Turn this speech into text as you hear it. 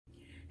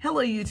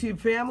Hello, YouTube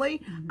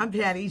family. I'm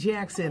Patty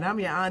Jackson.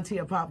 I'm your auntie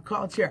of pop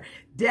culture.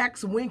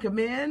 Dex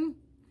Winkerman,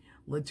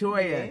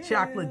 Latoya,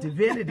 Chocolate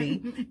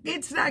Divinity.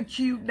 It's not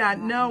cute not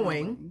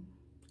knowing.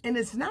 And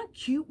it's not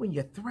cute when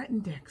you threaten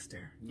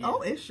Dexter. Yeah. Oh,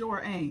 it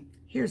sure ain't.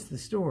 Here's the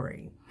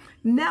story.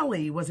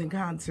 Nelly was in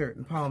concert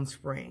in Palm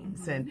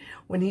Springs. And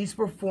when he's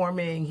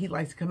performing, he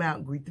likes to come out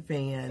and greet the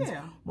fans.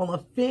 Yeah. Well, a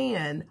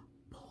fan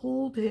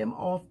pulled him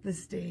off the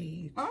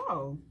stage.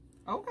 Oh,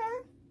 okay.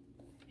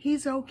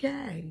 He's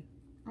okay.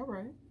 All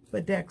right.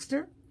 But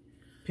Dexter,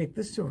 pick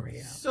the story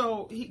out.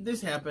 So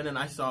this happened, and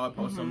I saw it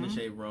post on the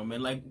Shade Room,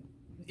 and like,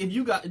 if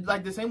you got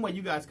like the same way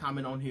you guys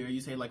comment on here, you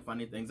say like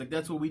funny things, like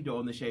that's what we do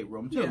in the Shade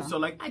Room too. Yeah. So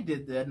like I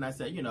did that, and I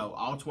said, you know,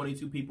 all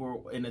 22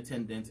 people in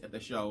attendance at the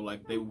show,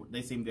 like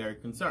they seemed very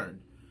concerned.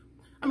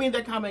 I mean,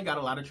 that comment got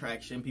a lot of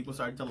traction. People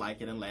started to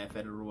like it and laugh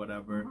at it or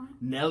whatever.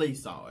 Nelly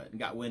saw it and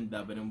got wind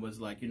of it and was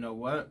like, you know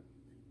what?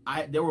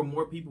 There were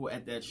more people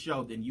at that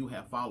show than you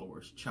have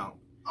followers, chump.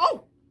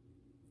 Oh.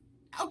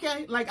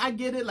 Okay, like I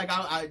get it. Like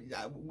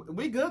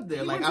we good there.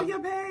 He like went to your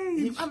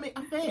page. I mean,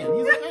 a fan.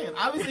 He's a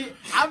fan.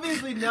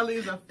 Obviously, Nelly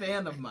is a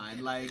fan of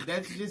mine. Like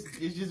it's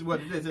just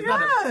what it is. It's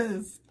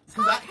yes.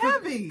 not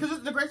heavy.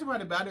 Because the crazy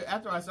part about it,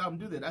 after I saw him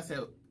do that, I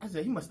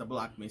said he must have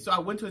blocked me. So I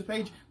went to his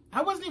page.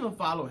 I wasn't even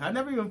following him. I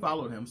never even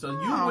followed him. So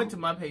you went to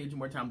my page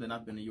more times than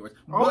I've been to yours.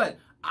 But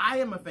I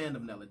am a fan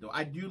of Nelly, though.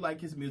 I do like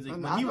his music.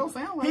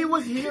 He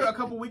was here a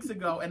couple weeks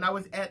ago, and I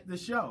was at the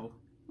show.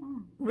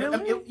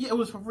 Really? It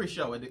was for free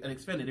show at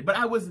Xfinity, but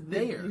I was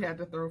there. You had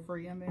to throw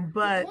free in there.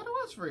 But well, it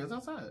was free. It was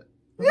outside.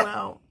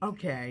 Well,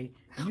 okay.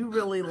 You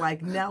really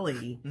like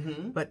Nelly,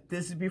 but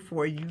this is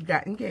before you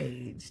got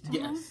engaged.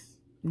 Yes.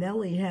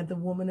 Nelly had the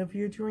woman of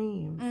your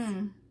dreams.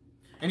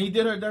 And he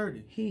did her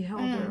dirty. He held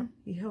her.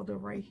 He held her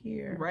right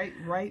here.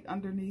 Right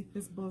underneath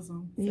his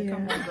bosom. Yeah.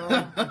 Come on,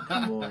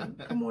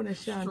 dog. Come on,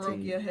 Ashanti.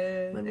 Stroke your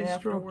head. Let me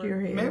stroke your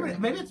hair.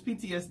 Maybe it's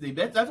PTSD.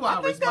 That's why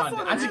I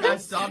responded. I think I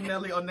saw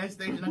Nelly on that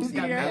stage and I just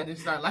got mad and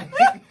started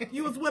like,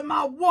 you was with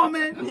my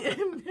woman.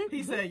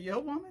 He said,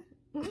 your woman?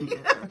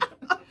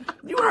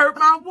 You hurt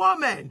my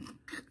woman.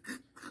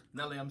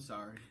 Nelly, I'm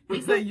sorry.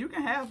 He said, you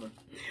can have her.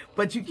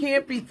 But you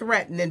can't be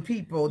threatening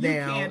people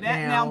now.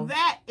 Now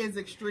that is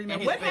extreme.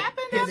 And what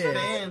happened? His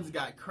fans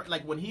got,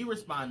 like when he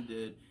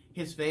responded,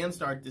 his fans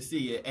started to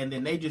see it, and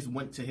then they just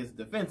went to his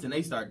defense, and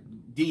they start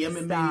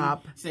DMing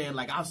me, saying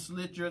like, "I'll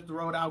slit your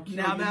throat, I'll kill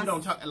you." You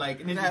don't talk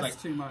like, and that's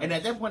like, too much. And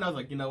at that point, I was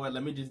like, you know what?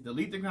 Let me just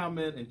delete the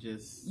comment and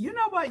just. You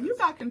know what? You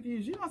got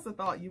confused. You must have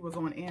thought you was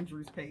on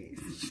Andrew's page.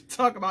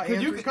 Talk about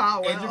Andrew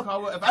Caldwell. Andrew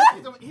Caldwell. If I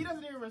see someone, he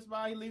doesn't even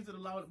respond. He leaves it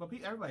alone. But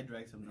everybody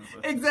drags him. Though,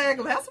 so.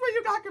 Exactly. That's where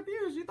you got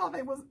confused. You thought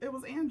it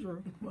was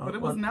Andrew, but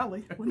it was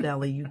Nelly. Well,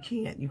 Nelly, you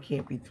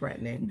can't be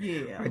threatening.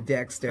 Or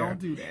Dexter. Don't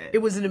do that. It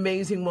was an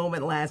amazing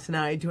moment last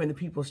night during the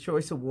People's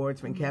Choice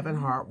Awards when Kevin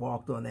Hart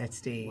walked on that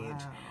stage.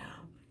 Wow.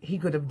 He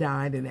could have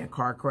died in that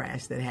car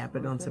crash that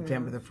happened on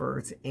September the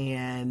 1st.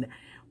 And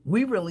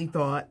we really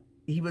thought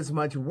he was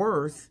much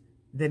worse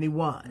than he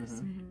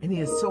was. And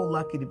he is so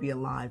lucky to be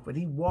alive. But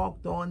he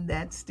walked on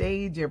that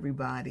stage,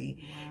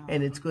 everybody. Wow.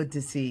 And it's good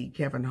to see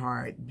Kevin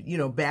Hart, you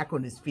know, back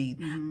on his feet.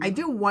 I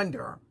do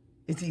wonder,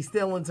 is he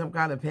still in some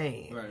kind of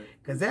pain?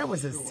 Because that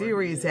was a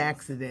serious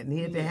accident. And he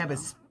had to have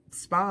his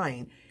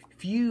spine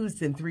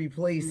fused in 3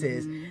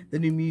 places. The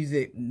new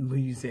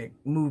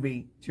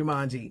movie,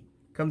 Jumanji,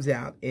 comes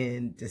out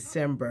in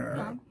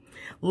December.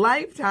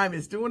 Lifetime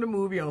is doing a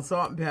movie on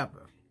Salt and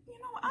Pepper. You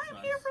know, I'm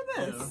here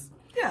for this.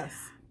 Yes.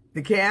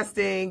 The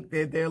casting,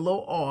 they're a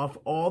little off.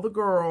 All the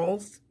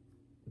girls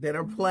that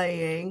are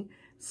playing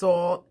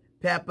Salt,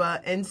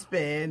 Pepper, and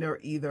Spin are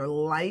either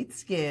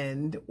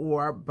light-skinned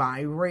or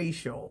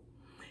biracial.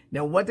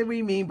 Now, what do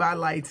we mean by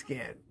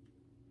light-skinned?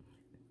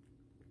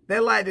 They're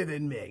lighter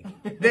than me.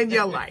 Then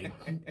you're light.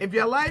 If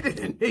you're lighter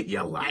than me,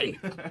 you're light.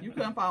 You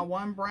couldn't find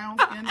one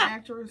brown-skinned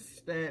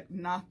actress that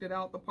knocked it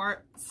out the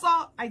park. So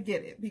I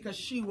get it because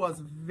she was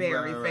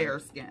very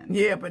fair-skinned.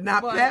 Yeah, but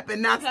not Pepper,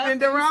 not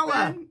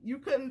Cinderella. You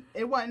couldn't.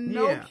 It wasn't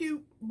no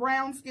cute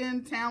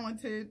brown-skinned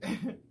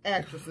talented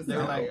actresses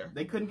out there.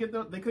 They couldn't get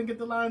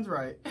the lines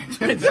right.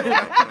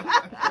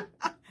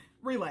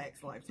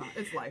 Relax, Lifetime.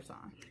 It's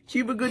Lifetime.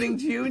 Cuba Gooding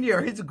Jr.,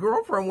 his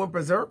girlfriend went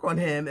berserk on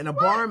him in a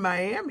bar in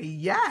Miami.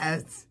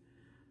 Yes.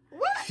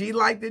 What? She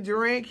liked the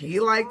drink. He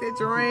liked the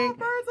drink.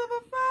 Birds of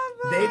a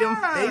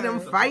feather. They them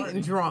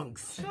fighting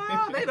drunks.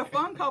 Child, they the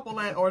fun couple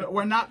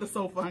or not the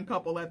so fun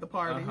couple at the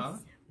parties.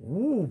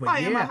 Ooh, but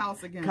Fight in my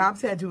house again.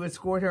 Cops had to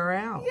escort her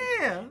out.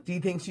 Yeah. Do you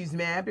think she's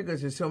mad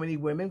because there's so many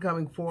women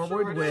coming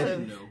forward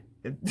with...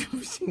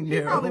 He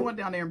probably went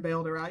down there and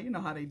bailed her out. You know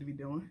how they be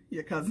doing.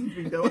 Your cousins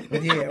be doing.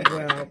 Yeah,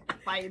 well.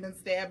 Fighting and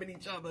stabbing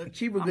each other.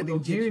 Cuba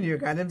Gooding Jr.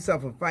 got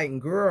himself a fighting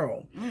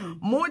girl.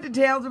 More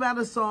details about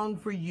A Song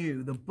for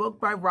You. The book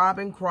by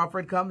Robin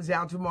Crawford comes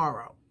out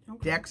tomorrow.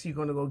 Dex, you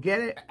going to go get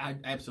it?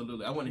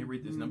 Absolutely. I want to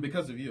read this now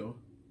because of you.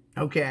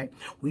 Okay.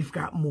 We've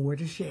got more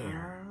to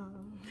share.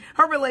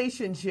 Her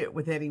relationship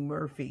with Eddie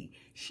Murphy,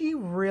 she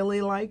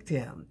really liked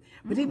him.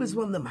 But he was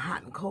one of them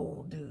hot and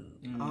cold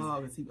dudes. Oh,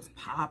 because he was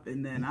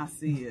popping then. I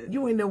see it.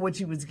 You ain't know what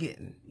you was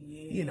getting.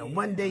 Yeah. You know,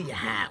 one day you're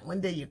hot,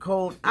 one day you're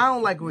cold. I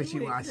don't like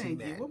wishy-washy,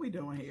 Thank you. man. What we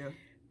doing here?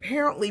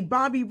 Apparently,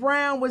 Bobby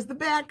Brown was the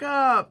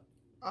backup.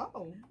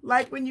 Oh.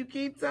 Like when you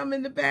keep some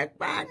in the back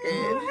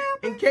pocket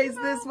in case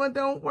this one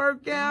don't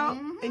work out,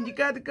 and you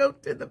got to go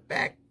to the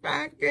back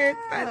pocket.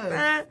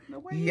 The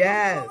way you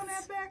Yes. throwing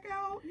that back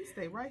out, you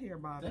stay right here,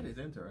 Bobby. That is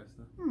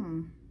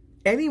interesting.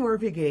 Eddie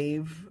Murphy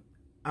gave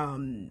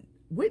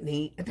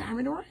Whitney a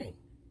diamond ring.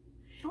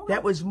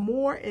 That was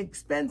more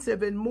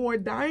expensive and more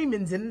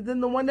diamonds in it than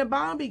the one that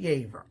Bobby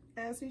gave her.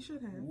 As he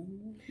should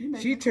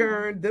have. She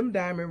turned them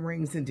diamond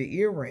rings into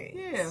earrings.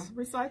 Yeah,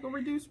 recycle,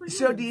 reduce, reuse.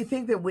 So do you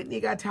think that Whitney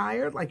got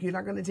tired? Like, you're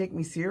not going to take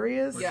me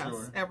serious? Yes,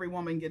 sure. every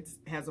woman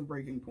has a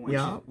breaking point.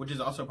 Yeah. Which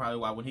is also probably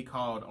why when he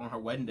called on her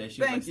wedding day,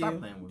 she was Thank like, stop you.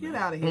 playing with Get me.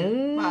 out of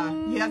here.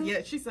 Bye.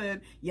 Yeah, she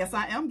said, yes,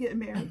 I am getting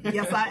married.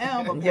 Yes, I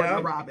am, according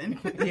to Robin.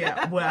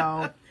 Yeah,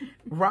 well,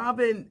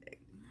 Robin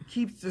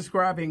keeps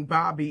describing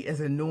Bobby as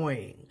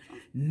annoying.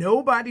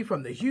 Nobody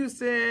from the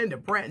Houston, the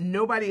Brent,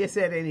 nobody has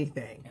said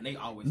anything. And they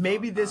always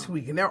Maybe talk. this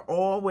week, and they're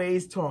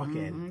always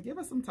talking. Give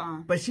us some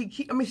time. But she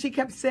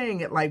kept saying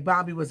it like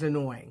Bobby was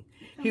annoying.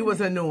 He was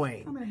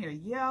annoying. I'm in here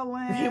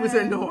yelling. He was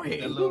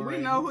annoying. We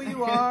know who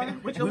you are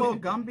with your little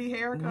Gumby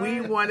haircut.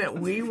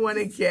 We want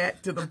to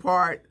get to the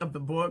part of the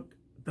book,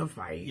 the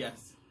fight.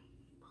 Yes.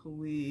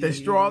 Please. The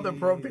straw that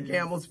broke the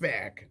camel's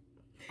back.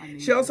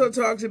 She also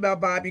talks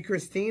about Bobby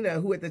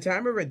Christina, who at the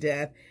time of her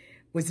death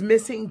was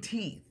missing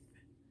teeth.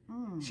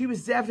 She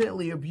was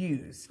definitely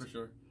abused. For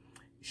sure.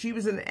 She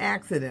was in an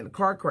accident, a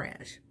car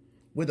crash,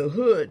 where the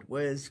hood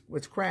was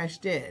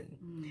crashed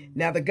in.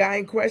 Now, the guy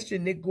in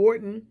question, Nick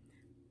Gordon,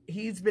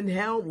 he's been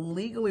held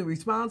legally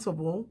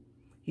responsible.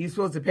 He's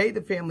supposed to pay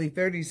the family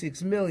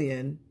 $36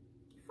 million.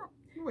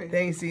 They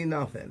ain't seen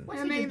nothing.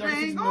 And they ain't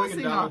gonna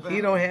see nothing.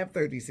 He don't have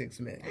 $36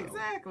 million.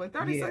 Exactly.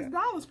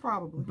 $36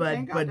 probably.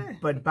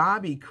 But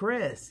Bobby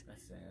Chris,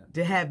 That's sad.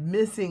 to have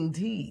missing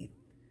teeth,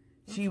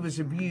 she was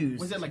abused.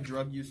 Was it like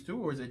drug use too,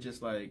 or is it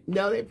just like...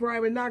 No, they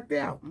probably were knocked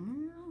out.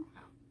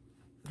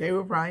 They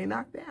were probably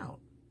knocked out.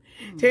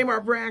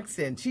 Tamar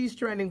Braxton, she's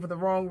trending for the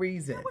wrong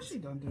reasons. What she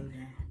done do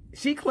now?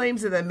 She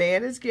claims that a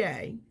man is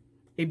gay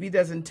if he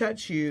doesn't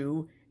touch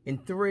you in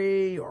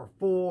 3 or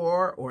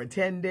 4 or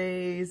 10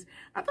 days.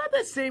 I thought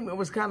that statement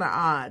was kind of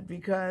odd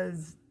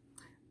because...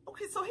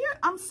 Okay, so here,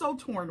 I'm so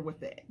torn with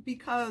that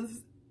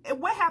because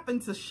what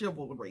happened to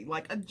chivalry?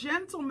 Like, a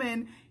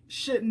gentleman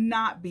should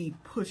not be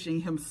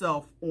pushing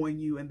himself on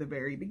you in the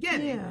very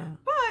beginning. Yeah.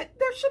 But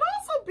there should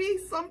also be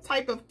some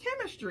type of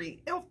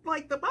chemistry. If,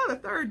 like, about a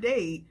third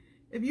date,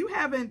 if you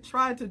haven't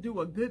tried to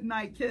do a good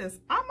night kiss,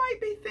 I might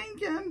be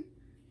thinking,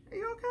 are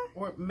you okay?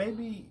 Or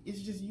maybe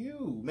it's just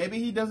you. Maybe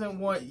he doesn't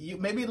want you.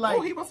 Maybe like...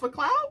 Oh, he was for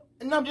clout?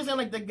 No, I'm just saying,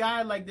 like, the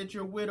guy, like, that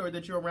you're with or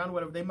that you're around,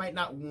 whatever, they might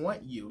not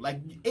want you.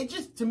 Like, it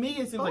just, to me,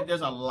 it seems like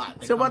there's a lot.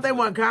 That So what, comes they with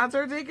want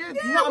concert tickets?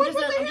 Yeah, No, I'm what just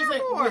was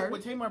saying, for?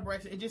 with Tamar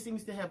Braxton, it just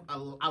seems to have a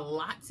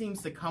lot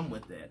seems to come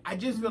with it. I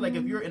just feel like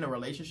if you're in a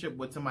relationship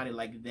with somebody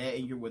like that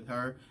and you're with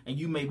her and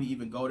you maybe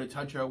even go to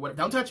touch her or whatever,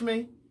 don't touch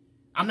me.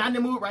 I'm not in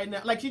the mood right now.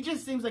 Like, she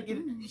just seems like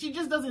she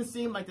just doesn't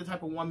seem like the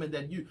type of woman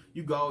that you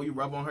go, you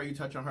rub on her, you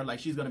touch on her, like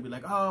she's gonna be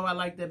like, oh, I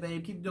like that,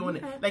 babe, keep doing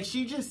it. Like,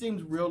 she just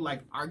seems real,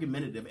 like,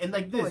 argumentative. And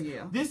like this,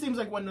 this seems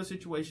like one of those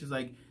situations,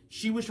 like,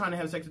 she was trying to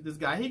have sex with this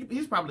guy.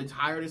 He's probably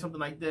tired or something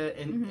like that.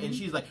 And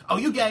she's like, oh,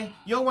 you gay?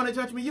 You don't want to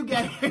touch me? You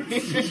gay?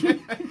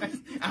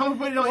 I'm gonna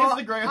put it on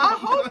Instagram. I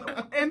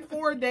hope in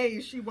 4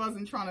 days she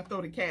wasn't trying to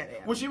throw the cat at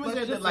him. Well, she was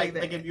saying that like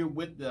if you're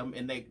with them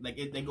and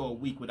they go a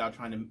week without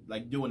trying to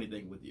like do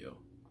anything with you.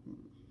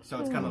 So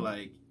it's kind of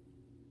like...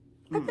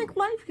 I think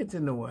life gets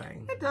in the way.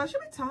 It does. She'll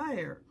be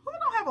tired. Who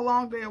don't have a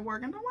long day of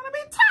work and don't want to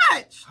be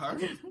touched?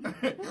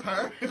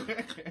 Her?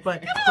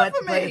 But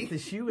if the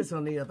shoe was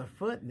on the other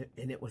foot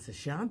and it was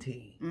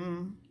Ashanti.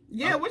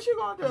 Yeah, what you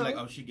gonna do? I'm like,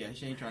 oh, she gay.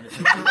 She ain't trying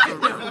to...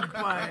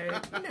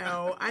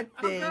 No, I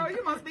think... Girl,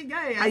 you must be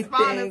gay as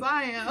fine as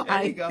I am.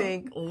 I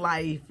think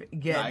life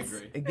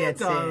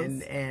gets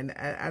in, and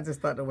I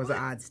just thought it was an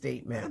odd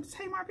statement.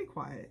 Tamar, be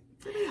quiet.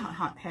 Be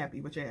happy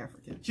with your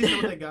African. She's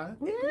still with that guy?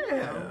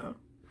 Yeah.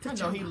 I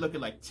know he looking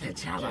like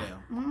T'Challa.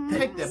 T'Challa.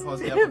 Take that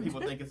post down when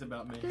people think it's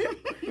about me.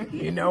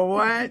 You know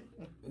what?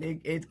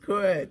 It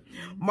could.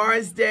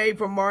 Morris Day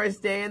from Morris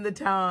Day and the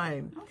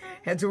Time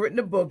has written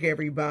a book,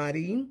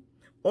 everybody.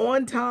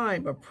 On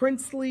Time, A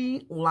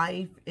Princely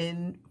Life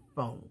in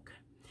Funk.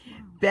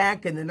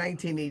 Back in the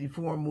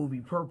 1984 movie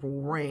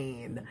Purple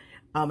Rain,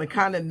 it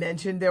kind of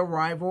mentioned their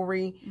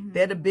rivalry.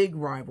 They had a big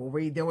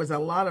rivalry. There was a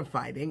lot of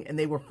fighting, and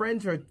they were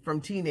friends from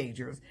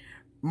teenagers,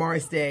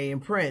 Morris Day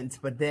and Prince,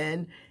 but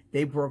then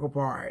they broke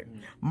apart.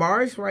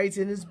 Morris writes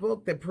in his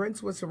book that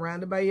Prince was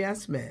surrounded by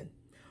yes men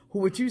who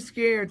were too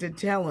scared to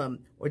tell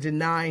him or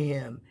deny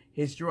him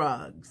his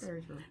drugs.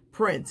 Very true.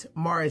 Prince,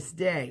 Morris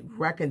Day,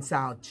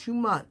 reconciled 2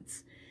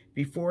 months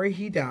before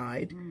he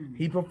died.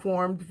 He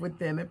performed with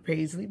them at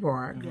Paisley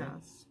Park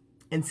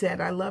and said,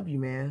 I love you,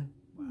 man.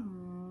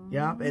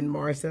 Yep. And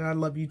Mars said, I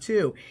love you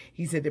too.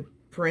 He said, did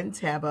Prince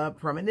have a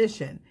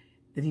premonition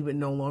that he would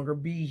no longer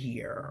be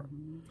here?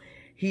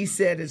 He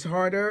said it's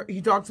harder.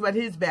 He talks about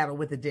his battle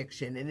with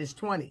addiction in his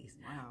 20s.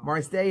 Wow.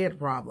 Marseille had a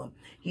problem.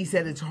 He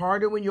said it's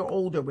harder when you're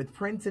older. With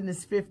Prince in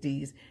his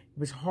 50s, it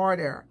was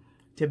harder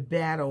to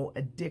battle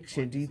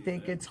addiction. Do you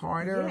think it's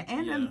harder? Yeah,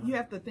 and then you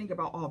have to think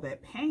about all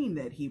that pain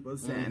that he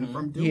was in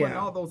from doing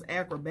all those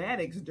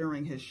acrobatics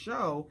during his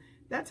show.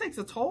 That takes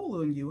a toll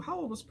on you.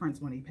 How old was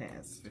Prince when he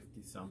passed?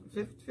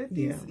 50-something.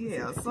 50s?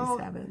 Yeah. So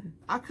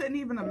I couldn't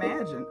even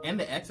imagine. And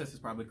the excess is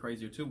probably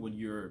crazier, too, when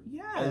you're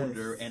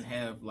older and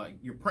have, like,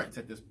 you're Prince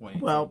at this point.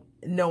 Well,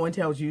 no one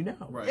tells you no.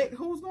 Right.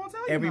 Who's going to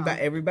tell you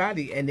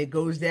Everybody. And it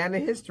goes down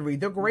in history.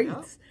 The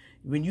greats.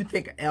 When you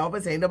think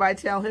Elvis, ain't nobody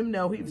tell him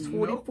no. He was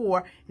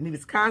 44, and he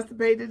was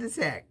constipated as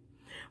heck.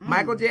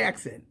 Michael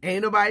Jackson,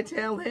 ain't nobody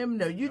tell him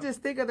no. You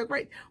just think of the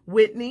great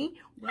Whitney.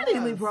 Why did he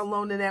leave her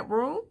alone in that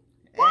room?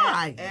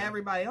 Why?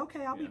 Everybody,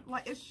 okay, I'll be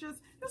like, it's just,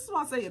 this is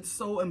why I say it's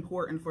so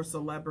important for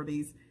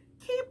celebrities.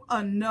 Keep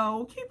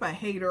a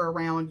hater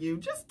around you.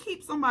 Just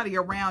keep somebody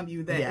around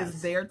you that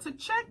is there to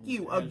check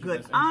you. A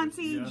good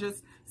auntie,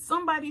 just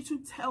somebody to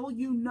tell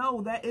you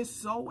no. That is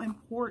so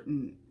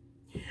important.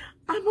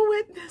 I'm a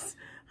witness.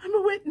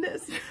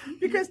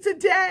 Because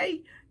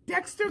today,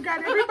 Dexter got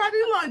everybody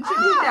lunch,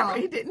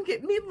 and he didn't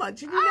get me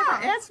lunch, and he never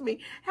asked me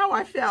how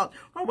I felt,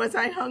 or was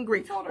I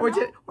hungry, or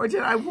did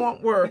I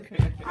want work.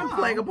 I'm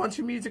playing a bunch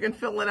of music in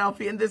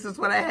Philadelphia, and this is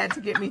what I had to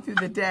get me through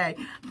the day.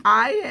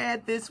 I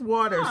had this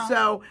water,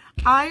 so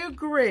I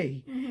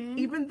agree.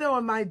 Even though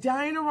in my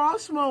Diana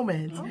Ross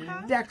moments,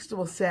 Dexter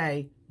will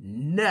say,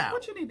 no.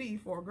 What you need to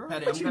eat for, girl?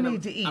 Patty, what you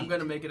need to eat? I'm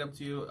going to make it up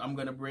to you. I'm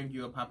going to bring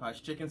you a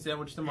Popeye's chicken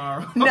sandwich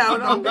tomorrow. No.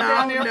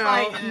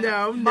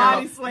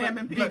 Body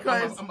slamming people.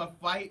 Because I'm going to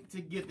fight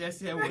to get that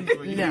sandwich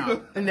for you.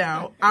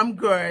 No, I'm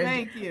good.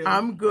 Thank you.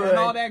 I'm good. And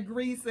all that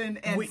grease and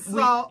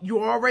salt.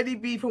 You already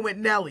beefing with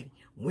Nelly.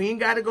 We ain't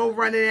got to go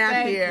running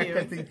out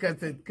here because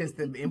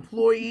the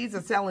employees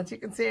are selling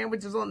chicken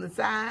sandwiches on the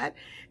side.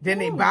 Then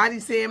they body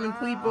slamming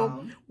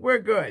people. We're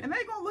good. And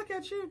they gonna look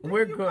at you.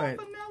 We're good.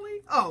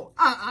 Oh,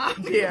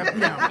 Yeah,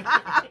 no.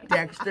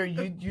 Dexter,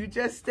 you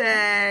just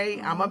stay.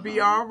 I'm gonna be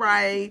all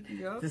right.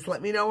 Just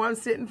let me know I'm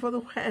sitting for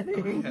the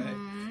wedding.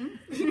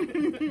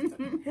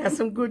 Have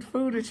some good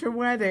food at your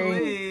wedding.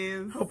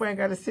 Please. Hope I ain't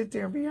got to sit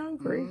there and be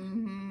hungry.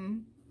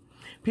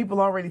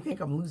 People already think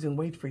I'm losing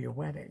weight for your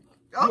wedding.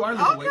 You are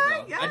losing weight,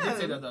 though. Yes. I did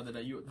say that the other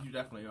day. You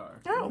definitely are.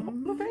 Oh,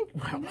 well, thank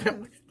you.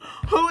 Well,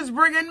 who's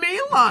bringing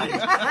me lunch?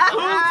 Who's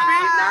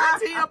feeding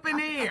Auntie up in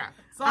here?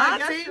 So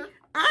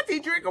Auntie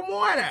drinking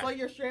water. So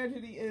your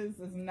strategy is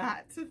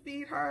not to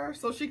feed her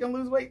so she can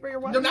lose weight for your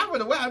wedding? No, not for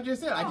the wedding. I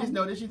just said. I just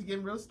know that she's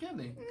getting real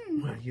skinny.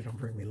 Well, you don't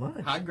bring me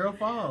lunch. Hot girl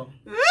fall.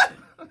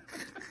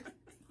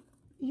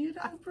 You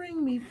don't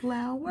bring me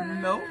flowers.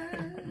 Nope.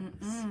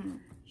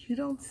 You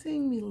don't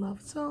sing me love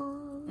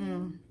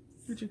songs.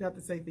 What you got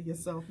to say for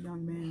yourself,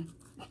 young man?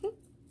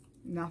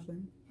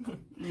 Nothing.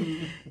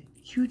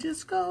 You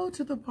just go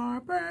to the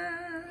barber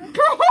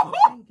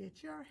and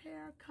get your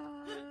hair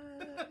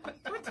cut.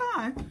 What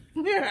time?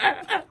 When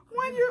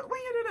you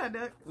do that,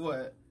 Dick?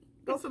 What?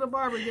 Go to the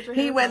barber and get your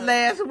hair cut. He went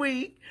last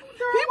week.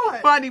 Girl, People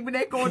funny when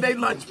they go on their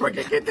lunch break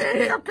and get their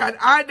hair cut.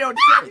 I know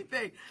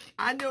everything.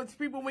 I know it's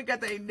people who ain't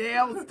got their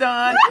nails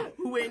done,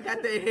 who ain't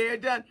got their hair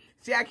done.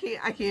 See, I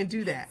can't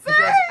do that.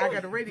 Because I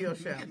got a radio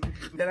show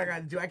that I got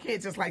to do. I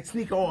can't just like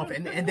sneak off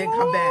and then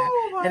come back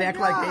and act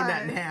like ain't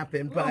nothing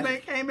happened. But they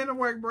came into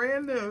work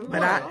brand new.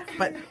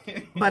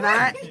 But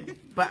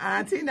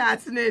Auntie not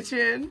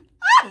snitching.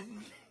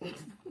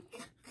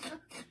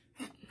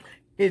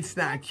 It's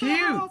not cute.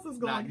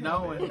 Not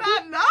knowing.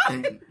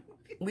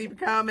 Leave a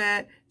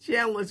comment.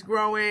 Channel is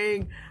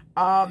growing.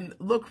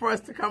 Look for us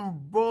to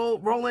come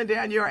rolling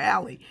down your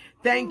alley.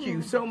 Thank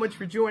you so much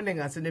for joining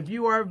us. And if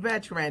you are a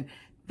veteran,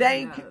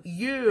 thank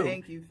you.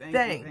 Thank you.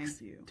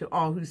 Thanks to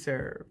all who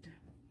served.